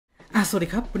สวัสดี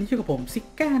ครับวันนี้อยู่กับผมซิ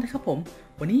ก้านะครับผม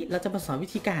วันนี้เราจะมาสอนวิ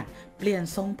ธีการเปลี่ยน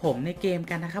ทรงผมในเกม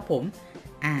กันนะครับผม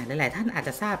หลายๆท่านอาจจ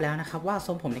ะทราบแล้วนะครับว่าท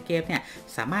รงผมในเกมเนี่ย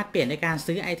สามารถเปลี่ยนในการ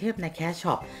ซื้อไอเทมในแคช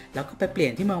ช็อปแล้วก็ไปเปลี่ย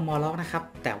นที่เมืองมอลล็อกนะครับ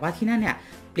แต่ว่าที่นั่นเนี่ย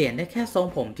เปลี่ยนได้แค่ทรง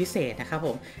ผมพิเศษนะครับผ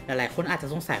มหลายๆคนอาจจะ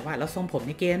สงสัยว่าแล้วทรงผมใ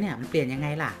นเกมเนี่ยมันเปลี่ยนยังไง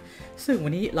ล่ะซึ่งวั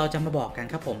นนี้เราจะมาบอกกัน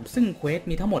ครับผมซึ่งเควส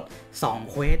มีทั้งหมด2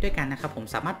เควสด้วยกันนะครับผม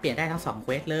สามารถเปลี่ยนได้ทั้ง2เค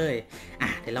วสเลย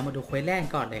เดี๋ยวเรามาดูเควสแรก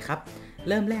ก่อนเลยครับ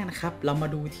เริ่มแรกนะครับเรามา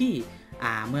ดูที่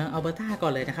เมืองอัลเบอร์ตาก่อ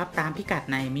นเลยนะครับตามพิกัด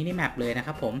ในมินิแมปเลยนะค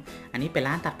รับผมอันนี้เป็น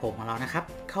ร้านตัดผมของเรานะครับ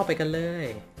เข้าไปกันเลย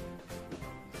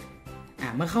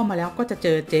เมื่อเข้ามาแล้วก็จะเจ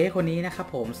อเจ๊คนนี้นะครับ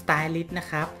ผมสไตลิสต์นะ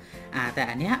ครับแต่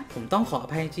อันเนี้ยผมต้องขออ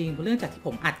ภัยจริงเพราะเรื่องจากที่ผ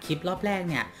มอัดคลิปรอบแรก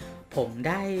เนี่ยผมไ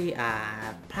ด้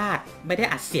พลาดไม่ได้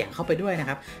อัดเสียงเข้าไปด้วยนะค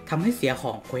รับทำให้เสียข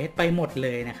องเควสไปหมดเล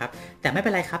ยนะครับแต่ไม่เป็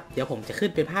นไรครับเดี๋ยวผมจะขึ้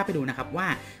นเป็นภาพไปดูนะครับว่า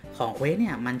ของเควสเ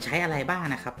นี่ยมันใช้อะไรบ้าง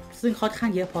นะครับซึ่งค่อนข้า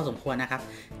งเยอะพอสมควรนะครับ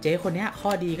เจ๊คนนี้ข้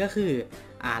อดีก็คือ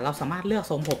เราสามารถเลือก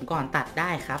ทรงผมก่อนตัดได้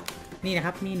ครับนี่นะค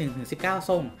รับมี 1-19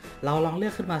 ทรงเราลองเลื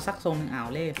อกขึ้นมาสักทรงนึง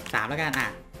เลข3แล้วกัน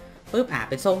ปึ๊บ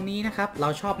เป็นทรงนี้นะครับเรา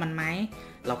ชอบมันไหม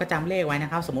เราก็จำเลขไว้น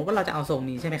ะครับสมมุติว่าเราจะเอาทรง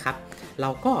นี้ใช่ไหมครับเร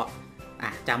าก็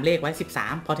จำเลขไว้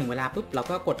13พอถึงเวลาปุ๊บเรา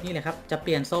ก็กดนี่เลยครับจะเป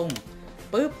ลี่ยนทรง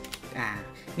ปุ๊บ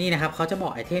นี่นะครับเขาจะบอ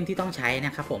กไอเทมที่ต้องใช้น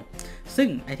ะครับผมซึ่ง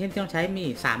ไอเทมที่ต้องใช้มี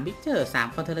3บิ๊กเจอร์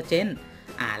3คอนเทอร์เจน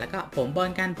แล้วก็ผมบอล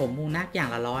กันผมมูนักอย่าง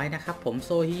ละ100นะครับผมโ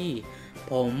ซฮี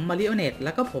ผมมาริโอเนตแ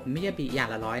ล้วก็ผมมิยาบิอย่าง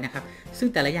ละ100นะครับซึ่ง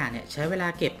แต่ละอย่างเนี่ยใช้เวลา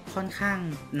เก็บค่อนข้าง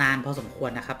นานพอสมควร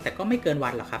นะครับแต่ก็ไม่เกินวั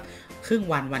นหรอกครับครึ่ง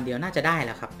วันเดียวน่าจะได้แ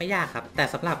ล้วครับไม่ยากครับแต่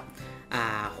สำหรับ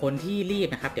คนที่รีบ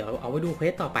นะครับเดี๋ยวเอาไว้ดูเคว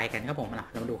สต่อไปกันครับผม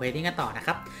เรามาดูเควสนี้กันต่อนะค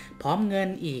รับพร้อมเงิน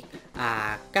อีก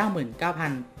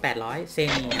99,800 เซ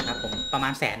นีนะครับผมประมา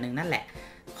ณ100,000นั่นแหละ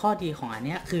ข้อดีของอัน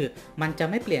นี้คือมันจะ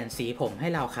ไม่เปลี่ยนสีผมให้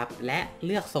เราครับและเ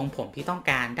ลือกทรงผมที่ต้อง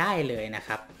การได้เลยนะค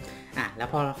รับแล้ว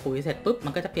พอคุยเสร็จปุ๊บมั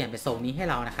นก็จะเปลี่ยนเป็นทรงนี้ให้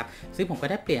เรานะครับซึ่งผมก็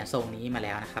ได้เปลี่ยนทรงนี้มาแ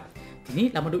ล้วนะครับทีนี้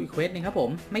เรามาดูอีกเควสนึงครับผม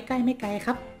ไม่ใกล้ค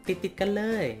รับติดกันเล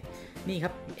ยนี่ค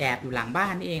รับแอบอยู่หลังบ้า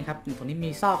นนี่เองครับตรงนี้มี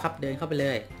ซอกครับเดินเข้าไปเล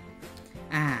ย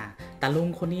แต่ลุง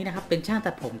คนนี้นะครับเป็นช่าง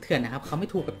ตัดผมเถื่อนนะครับเขาไม่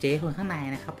ถูกกับเจ๊คนข้างใน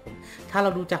นะครับผมถ้าเรา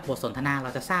ดูจากบทสนทนาเรา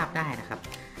จะทราบได้นะครับ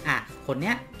คนเ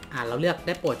นี้ยเราเลือกไ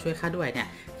ด้โปรดช่วยข้าด้วยเนี่ย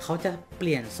เขาจะเป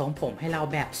ลี่ยนทรงผมให้เรา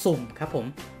แบบสุ่มครับผม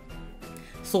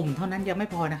สุ่มเท่านั้นยังไม่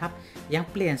พอนะครับยัง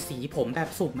เปลี่ยนสีผมแบบ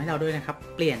สุ่มให้เราด้วยนะครับ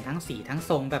เปลี่ยนทั้งสีทั้ง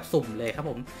ทรงแบบสุ่มเลยครับ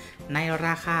ผมในร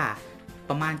าคา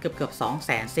ประมาณเกือบ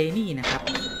200,000 เซนี่นะครับ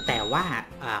แต่ว่า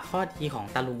ข้อดีของ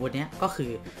ตาลุงคนนี้ก็คื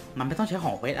อมันไม่ต้องใช้ข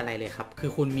องเควสอะไรเลยครับคื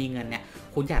อคุณมีเงินเนี่ย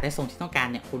คุณอยากได้ทรงที่ต้องการ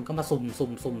เนี่ยคุณก็มาสุ่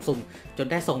มจน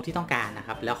ได้ทรงที่ต้องการนะค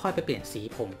รับแล้วค่อยไปเปลี่ยนสี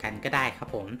ผมกันก็ได้ครับ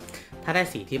ผมถ้าได้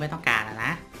สีที่ไม่ต้องการน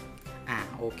ะ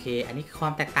โอเคอันนี้คือควา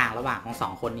มแตกต่างระหว่างของ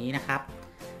2คนนี้นะครับ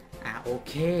โอ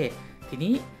เคที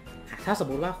นี้ถ้าสม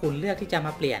มุติว่าคุณเลือกที่จะม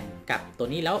าเปลี่ยนกับตัว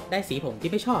นี้แล้วได้สีผม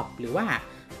ที่ไม่ชอบหรือว่า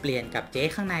เปลี่ยนกับเจ๊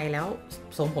ข้างในแล้ว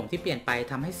ทรงผมที่เปลี่ยนไป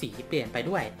ทำให้สีเปลี่ยนไป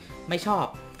ด้วยไม่ชอบ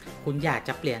คุณอยากจ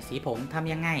ะเปลี่ยนสีผมท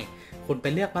ำยังไงคุณไป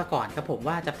เลือกมาก่อนครับผม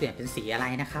ว่าจะเปลี่ยนเป็นสีอะไร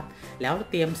นะครับแล้ว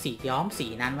เตรียมสีย้อมสี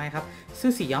นั้นไว้ครับซึ่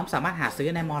งสีย้อมสามารถหาซื้อ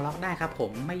ในมอลล็อกได้ครับผ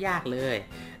มไม่ยากเลย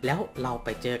แล้วเราไป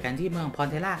เจอกันที่เมืองพอน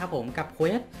เทล่าครับผมกับเคว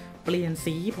สเปลี่ยน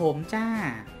สีผมจ้า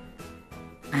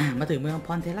มาถึงเมืองพ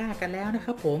อนเทล่ากันแล้วนะค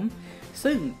รับผม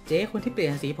ซึ่งเจ๊คนที่เปลี่ย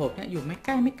นสีผมเนี่ยอยู่ไม่ใก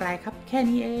ล้ไม่ไกลครับแค่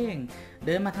นี้เองเ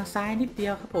ดินมาทางซ้ายนิดเดี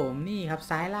ยวครับผมนี่ครับ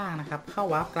ซ้ายล่างนะครับเข้า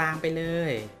วาร์ปกลางไปเล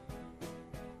ย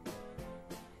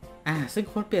ซึ่ง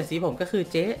คนเปลี่ยนสีผมก็คือ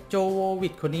เจ๊โจโววิ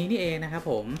ดคนนี้นี่เองนะครับ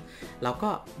ผมเราก็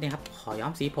เนี่ยครับขอย้อ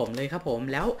มสีผมเลยครับผม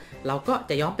แล้วเราก็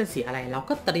จะย้อมเป็นสีอะไรเรา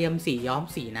ก็เตรียมสีย้อม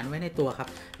สีนั้นไว้ในตัวครับ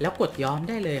แล้วกดย้อม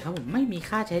ได้เลยครับผมไม่มี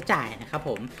ค่าใช้จ่ายนะครับผ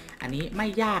มอันนี้ไม่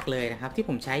ยากเลยนะครับที่ผ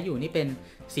มใช้อยู่นี่เป็น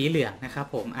สีเหลืองนะครับ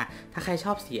ผมถ้าใครช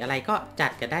อบสีอะไรก็จั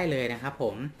ดกันได้เลยนะครับผ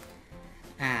ม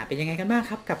เป็นยังไงกันบ้าง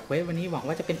ครับกับเควสวันนี้หวัง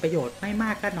ว่าจะเป็นประโยชน์ไม่ม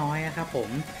ากก็น้อยนะครับผม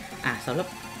สำหรับ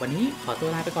วันนี้ขอตัว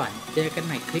ลาไปก่อนเจอกันใ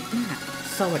หม่คลิปหน้า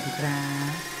สวัสดีครั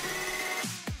บ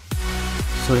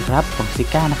สวัสดีครับผมซิ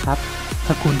ก้านะครับ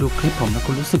ถ้าคุณดูคลิปผมแล้ว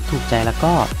คุณรู้สึกถูกใจแล้ว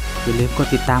ก็อย่าลืมกด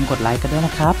ติดตามกดไลค์กันด้วยน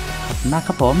ะครับขอบคุณมากค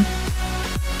รับผม